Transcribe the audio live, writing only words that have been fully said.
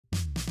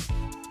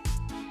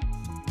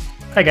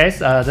Hi guys,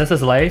 this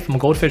is Lei from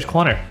Goldfish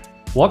Corner.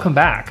 Welcome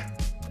back.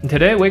 And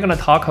today we're going to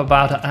talk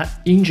about an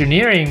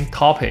engineering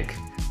topic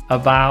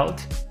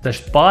about the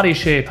body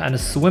shape and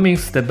swimming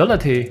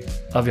stability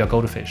of your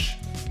goldfish.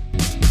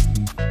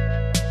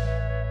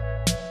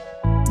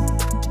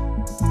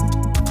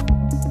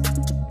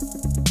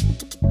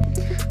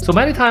 So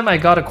many times I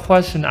got a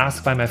question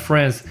asked by my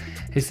friends.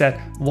 He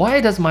said, why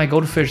does my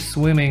goldfish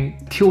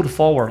swimming tilt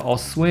forward or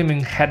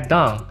swimming head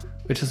down,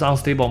 which is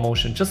unstable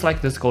motion, just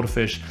like this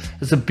goldfish?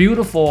 It's a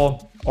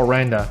beautiful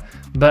oranda,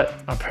 but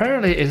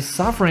apparently it's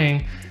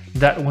suffering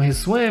that when he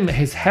swim,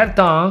 his head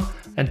down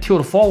and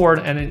tilt forward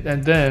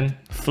and then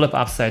flip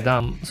upside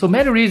down. So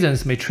many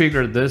reasons may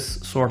trigger this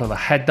sort of a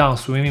head down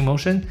swimming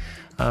motion,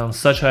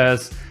 such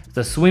as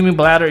the swimming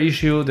bladder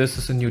issue. This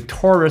is a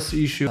notorious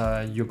issue.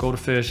 Your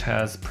goldfish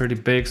has pretty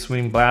big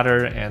swimming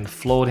bladder and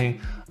floating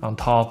on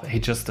top. He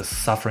just is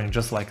suffering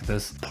just like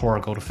this poor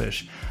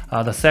goldfish.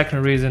 The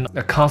second reason,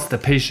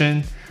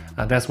 constipation.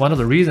 That's one of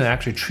the reasons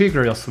actually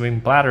trigger your swimming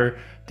bladder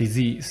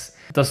disease.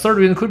 The third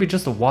reason could be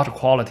just the water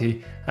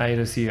quality.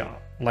 You see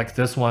like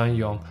this one,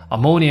 your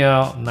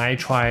ammonia,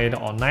 nitrite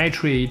or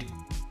nitrate,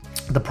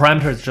 the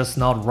parameter is just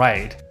not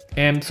right.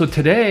 And so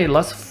today,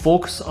 let's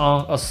focus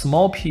on a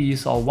small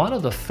piece or one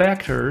of the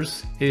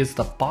factors is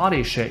the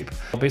body shape.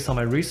 Based on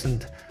my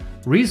recent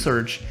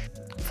research,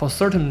 for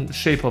certain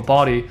shape of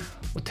body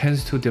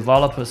tends to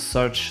develop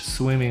such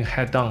swimming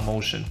head down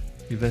motion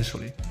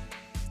eventually.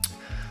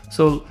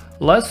 So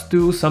let's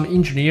do some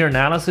engineer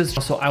analysis.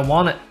 So I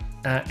want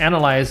to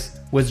analyze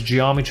with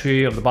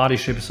geometry of the body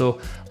shape. So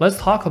let's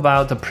talk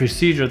about the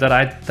procedure that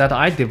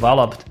I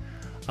developed.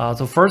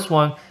 The first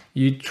one,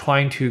 you're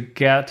trying to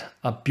get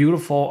a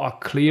beautiful, a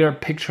clear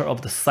picture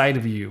of the side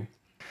view.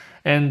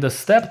 And the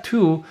step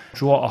two,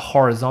 draw a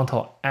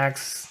horizontal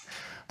X.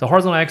 The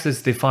horizontal X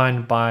is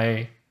defined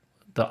by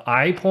the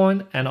eye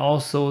point and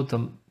also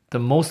the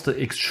most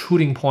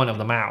extruding point of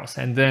the mouth.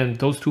 And then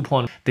those 2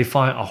 points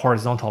define a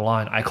horizontal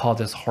line. I call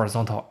this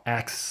horizontal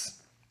X.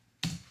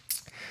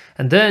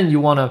 And then you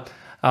want to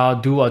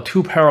do a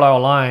 2 parallel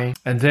line,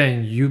 and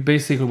then you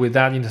basically with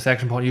that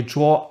intersection point you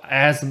draw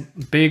as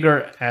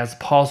bigger as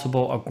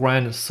possible a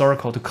grand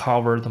circle to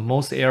cover the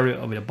most area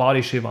of your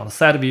body shape on the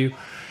side view,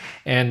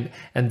 and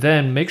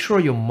then make sure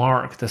you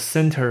mark the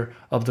center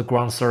of the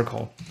ground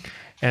circle.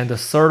 And the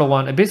third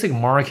one, a basic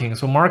marking.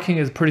 So marking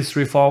is pretty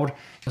straightforward.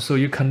 So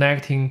you're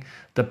connecting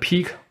the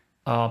peak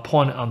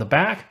point on the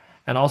back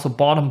and also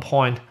bottom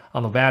point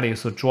on the valley.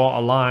 So draw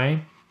a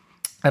line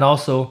and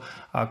also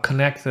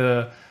connect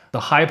the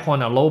high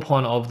point and low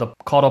point of the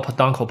caudal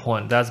peduncle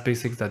point. That's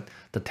basically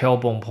the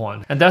tailbone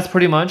point. And that's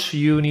pretty much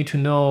you need to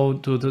know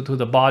to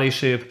the body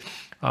shape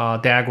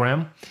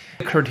diagram.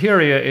 The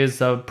criteria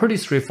is pretty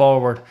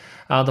straightforward.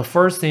 The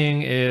first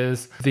thing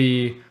is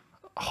the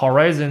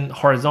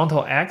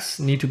horizontal X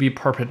need to be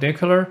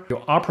perpendicular.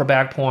 Your upper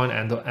back point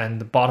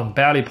and the bottom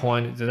belly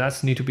point,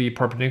 that's need to be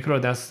perpendicular.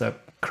 That's the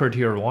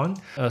criteria one.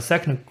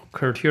 Second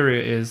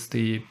criteria is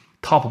the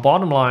top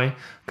bottom line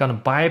gonna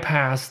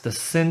bypass the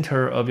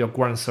center of your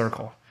ground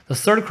circle. The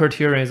third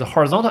criterion is the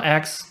horizontal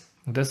X.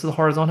 This is the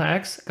horizontal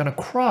X gonna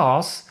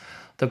cross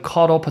the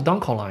caudal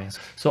peduncle lines.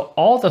 So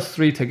all the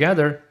three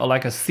together are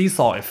like a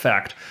seesaw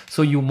effect.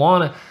 So you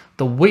want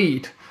the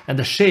weight and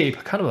the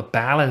shape kind of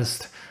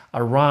balanced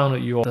around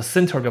the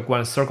center of your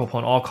ground circle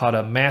point, all called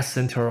a mass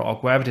center or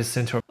gravity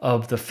center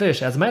of the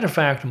fish. As a matter of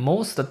fact,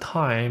 most of the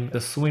time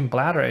the swim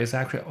bladder is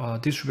actually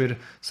distributed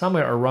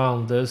somewhere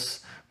around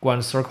this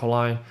ground circle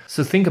line.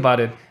 So think about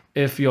it.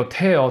 If your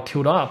tail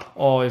tilt up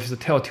or if the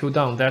tail tilt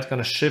down, that's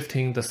gonna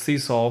shifting the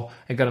seesaw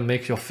and gonna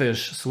make your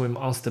fish swim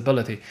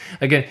instability.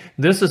 Again,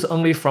 this is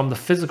only from the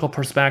physical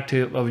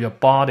perspective of your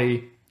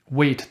body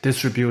weight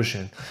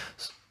distribution.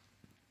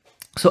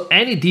 So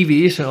any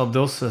deviation of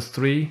those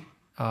three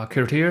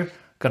criteria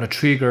gonna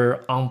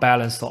trigger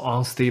unbalanced or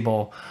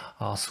unstable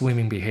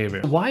swimming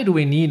behavior. Why do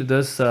we need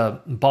this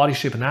body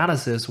shape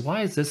analysis?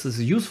 Why is this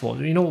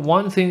useful? You know,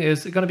 one thing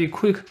is gonna be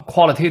quick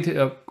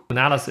qualitative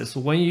analysis.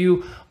 When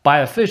you buy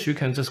a fish, you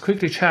can just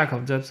quickly check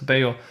just by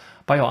your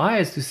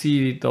eyes to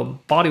see the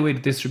body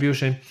weight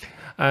distribution,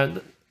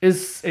 and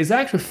is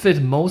actually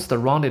fit most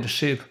rounded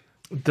shape.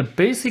 The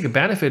basic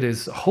benefit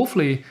is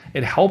hopefully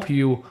it help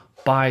you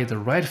buy the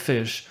right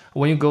fish.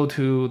 When you go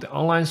to the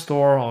online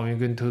store or you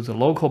go to the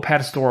local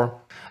pet store,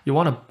 you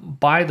want to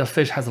buy the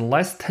fish has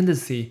less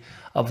tendency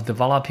of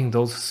developing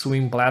those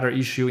swim bladder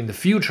issue in the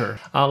future.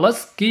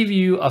 Let's give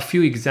you a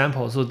few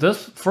examples. So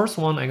this first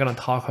one I'm going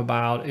to talk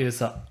about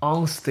is an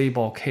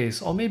unstable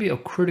case or maybe a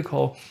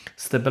critical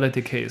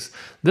stability case.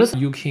 This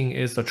Ryukin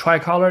is the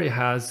tricolor. It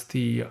has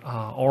the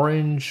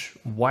orange,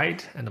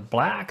 white, and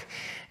black,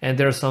 and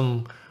there's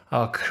some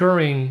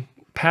curving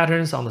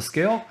patterns on the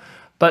scale.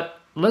 But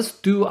let's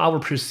do our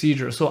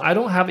procedure. So I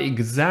don't have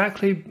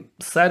exactly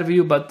side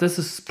view, but this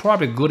is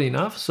probably good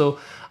enough. So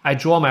I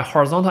draw my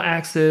horizontal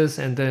axis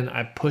and then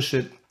I push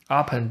it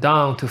up and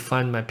down to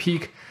find my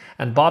peak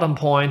and bottom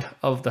point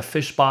of the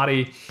fish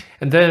body.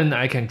 And then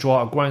I can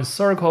draw a grand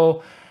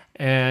circle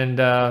and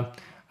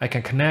I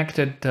can connect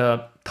it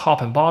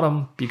top and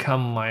bottom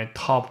become my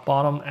top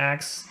bottom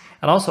X.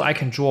 And also I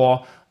can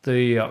draw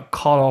the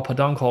caudal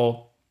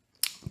peduncle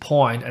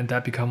point, and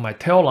that become my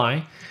tail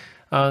line.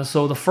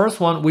 So the first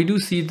one, we do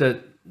see the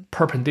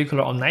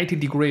perpendicular or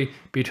 90-degree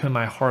between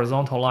my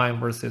horizontal line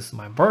versus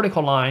my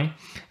vertical line,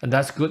 and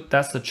that's good.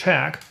 That's the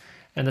check.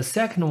 And the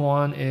second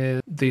one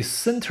is the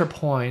center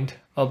point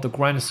of the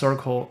grand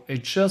circle.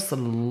 It just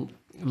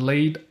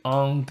laid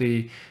on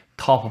the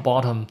top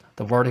bottom,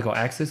 the vertical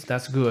axis.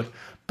 That's good.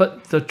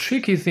 But the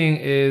tricky thing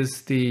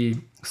is the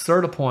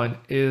third point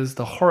is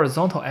the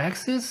horizontal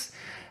axis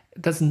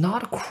does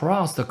not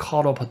cross the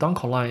caudal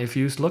peduncle line. If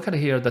you look at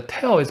here, the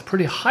tail is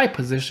pretty high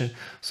position.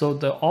 So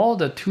all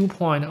the 2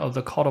 point of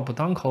the caudal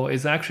peduncle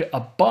is actually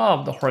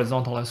above the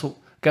horizontal line. So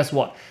guess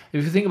what?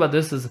 If you think about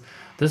this is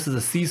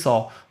a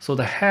seesaw. So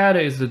the head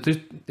is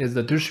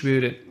the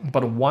distributed,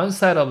 but one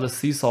side of the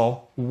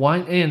seesaw,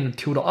 one end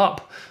tilted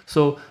up.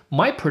 So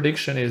my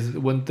prediction is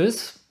when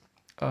this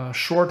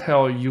short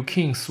tail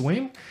Ryukin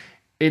swim,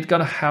 it's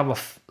gonna have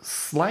a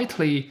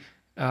slightly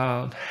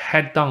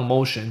head down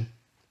motion,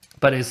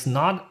 but it's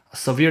not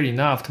severe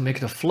enough to make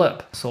it a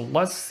flip. So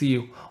let's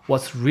see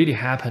what's really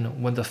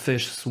happened when the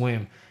fish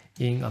swim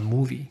in a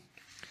movie.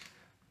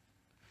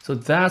 So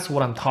that's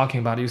what I'm talking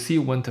about. You see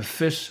when the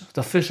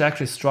fish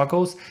actually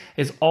struggles,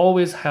 it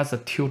always has a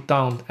tilt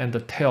down and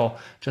the tail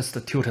just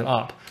tilted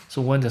up. So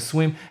when the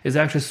swim is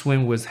actually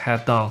swim with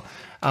head down.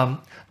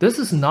 This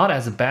is not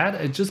as bad,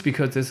 it's just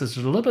because this is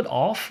a little bit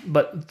off,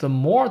 but the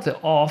more the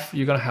off,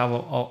 you're gonna have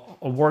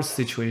a worse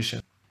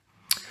situation.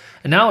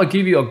 And now I'll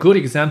give you a good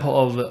example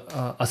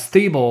of a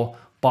stable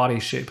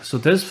body shape. So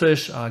this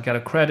fish got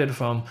a credit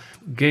from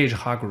Gage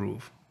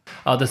Hargrove.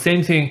 The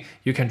same thing,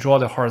 you can draw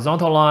the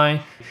horizontal line,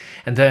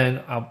 and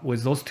then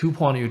with those 2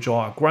 points, you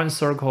draw a grand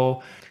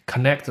circle,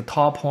 connect the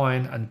top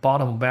point and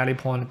bottom belly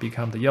point,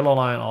 become the yellow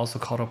line, also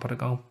called a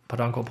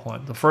peduncle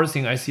point. The first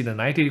thing I see the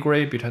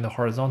 90-degree between the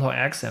horizontal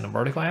X and the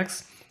vertical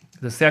X.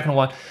 The second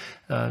one,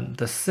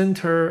 the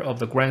center of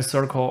the grand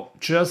circle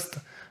just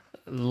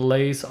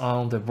lays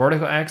on the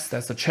vertical X,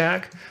 that's a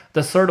check.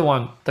 The third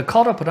one, the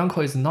caudal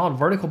peduncle is not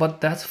vertical,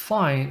 but that's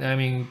fine. I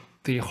mean,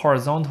 the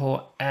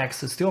horizontal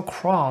X is still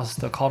across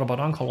the caudal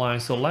peduncle line,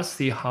 so let's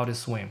see how they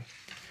swim.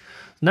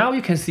 Now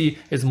you can see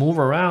it's move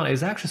around,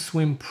 it's actually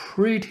swim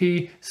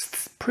pretty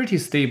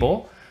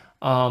stable.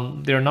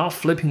 They're not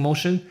flipping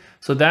motion.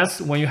 So that's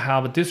when you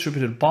have a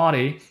distributed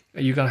body,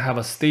 you're gonna have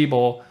a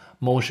stable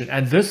motion.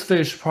 And this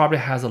fish probably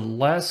has a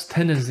less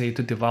tendency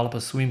to develop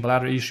a swim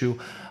bladder issue.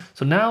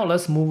 So now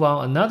let's move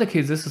on. Another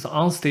case, this is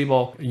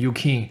unstable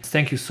Ryukin.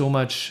 Thank you so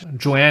much,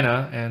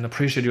 Joanna, and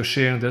appreciate you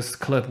sharing this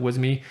clip with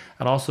me.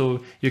 And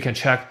also you can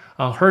check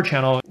on her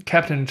channel,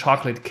 Captain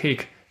Chocolate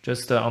Cake,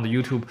 just on the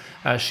YouTube.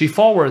 She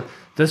forwarded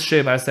this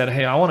shape. I said,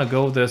 hey, I want to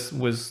go this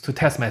to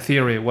test my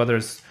theory, whether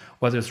it's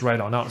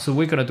right or not. So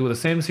we're gonna do the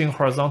same thing,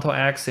 horizontal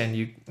X,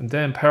 and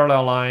then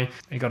parallel line.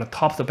 You got a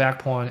top of the back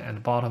point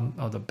and bottom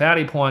of the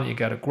belly point. You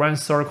got a grand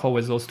circle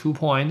with those 2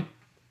 points,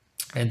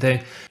 and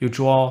then you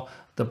draw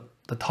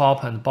the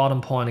top and bottom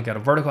point. You got a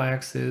vertical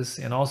axis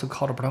and also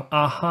caudal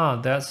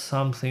peduncle. That's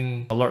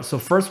something alert. So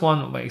first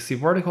one, I see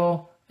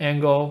vertical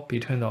angle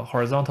between the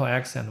horizontal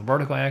X and the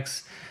vertical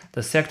X.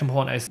 The second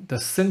point is the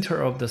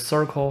center of the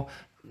circle.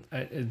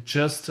 It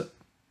just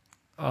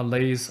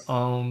lays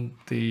on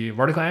the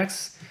vertical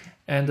X.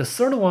 And the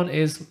third one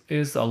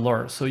is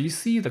alert. So you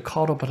see the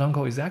caudal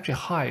peduncle is actually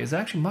high. It's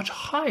actually much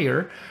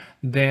higher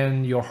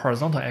than your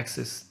horizontal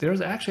axis.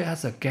 There's actually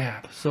has a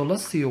gap. So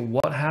let's see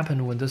what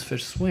happened when this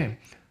fish swim.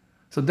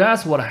 So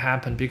that's what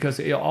happened, because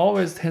it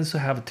always tends to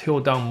have a tail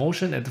down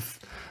motion, and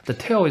the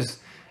tail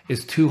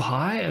is too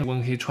high, and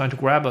when he's trying to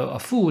grab a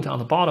food on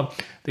the bottom,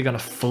 they're gonna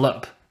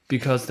flip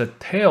because the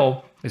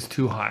tail is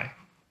too high.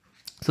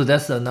 So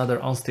that's another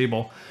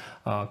unstable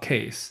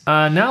case.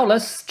 Now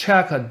let's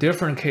check a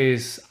different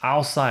case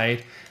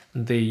outside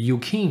the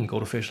Ryukin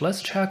goldfish.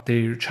 Let's check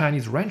the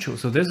Chinese Ranchu.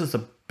 So this is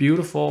a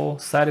beautiful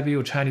side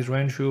view. Chinese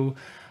Ranchu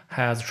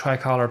has a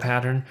tricolor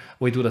pattern.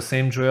 We do the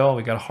same drill.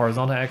 We got a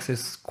horizontal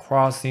axis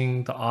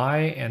crossing the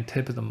eye and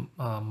tip of the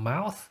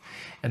mouth,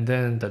 and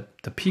then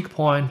the peak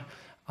point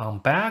on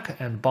back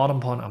and bottom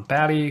point on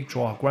belly.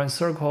 Draw a grand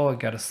circle. I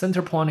got a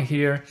center point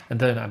here, and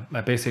then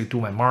I basically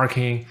do my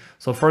marking.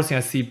 So first thing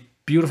I see,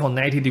 beautiful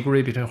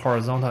 90-degree between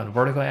horizontal and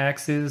vertical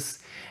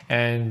axis,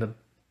 and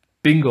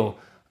bingo,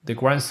 the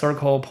grand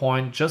circle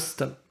point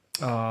just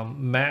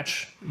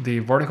match the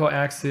vertical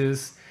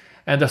axis.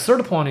 And the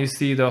third point, you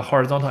see the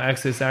horizontal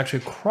axis actually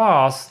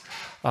cross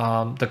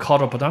the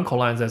caudal peduncle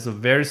lines. That's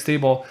very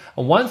stable.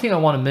 One thing I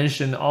want to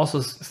mention,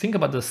 also think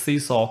about the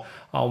seesaw.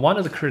 One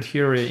of the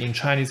criteria in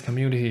Chinese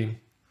community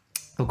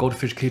of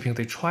goldfish keeping,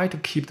 they try to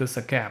keep this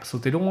a gap. So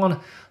they don't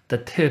want the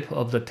tip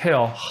of the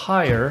tail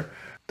higher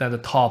than the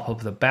top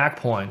of the back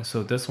point.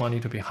 So this one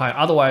need to be high.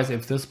 Otherwise,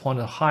 if this point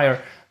is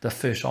higher, the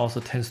fish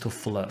also tends to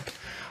flip.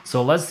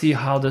 So let's see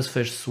how this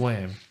fish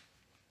swim.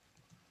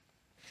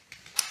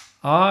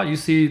 You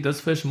see this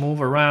fish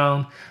move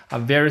around,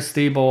 very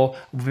stable,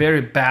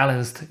 very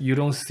balanced. You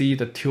don't see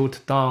the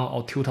tilt down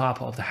or tilt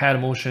up of the head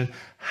motion.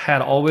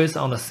 Head always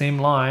on the same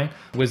line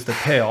with the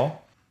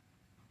tail.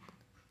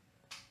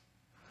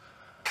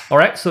 All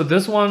right, so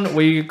this one,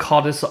 we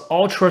call this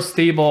ultra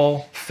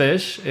stable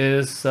fish.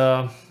 Is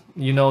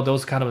you know,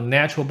 those kind of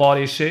natural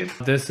body shape.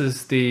 This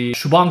is the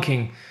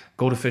Shubunkin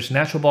goldfish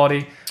natural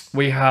body.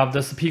 We have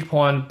this peak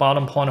point,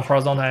 bottom point,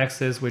 horizontal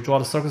axis. We draw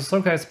the circle. The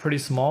circle is pretty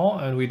small,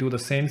 and we do the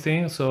same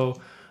thing. So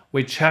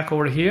we check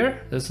over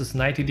here. This is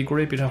 90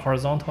 degrees between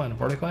horizontal and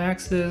vertical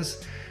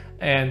axis.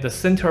 And the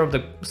center of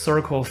the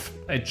circle,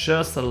 it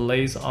just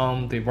lays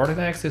on the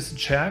vertical axis,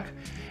 check.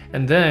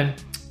 And then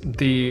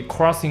the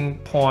crossing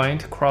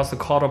point, cross the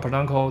caudal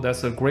peduncle,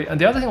 that's a great. And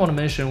the other thing I want to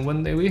mention,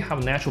 when we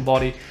have natural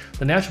body,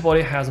 the natural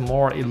body has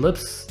more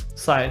ellipse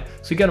side,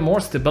 so you get more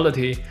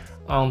stability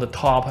on the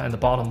top and the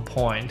bottom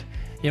point,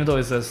 even though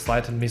it's a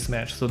slight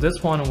mismatch. So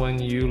this one,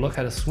 when you look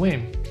at a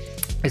swim,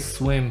 it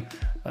swim,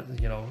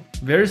 you know,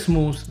 very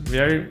smooth,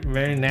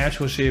 very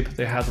natural shape.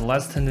 They have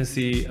less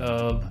tendency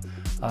of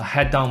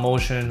head down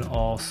motion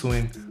or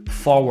swim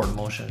forward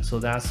motion. So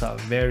that's a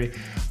very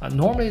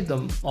normally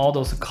all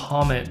those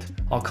common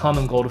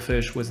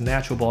goldfish with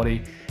natural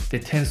body, they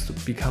tend to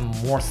become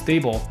more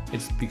stable.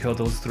 It's because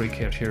those three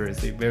criteria,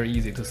 they're very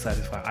easy to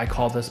satisfy. I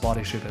call this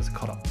body shape as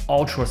called an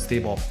ultra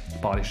stable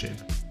body shape.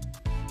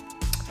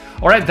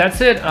 All right, that's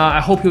it.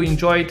 I hope you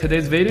enjoyed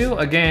today's video.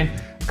 Again,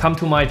 come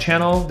to my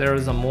channel. There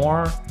is a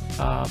more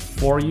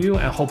for you.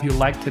 I hope you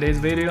liked today's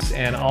videos.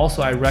 And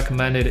also I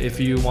recommend it if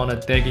you want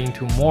to dig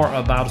into more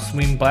about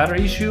swim bladder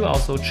issue.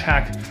 Also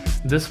check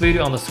this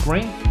video on the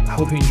screen. I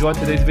hope you enjoyed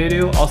today's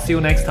video. I'll see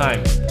you next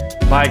time.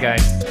 Bye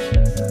guys.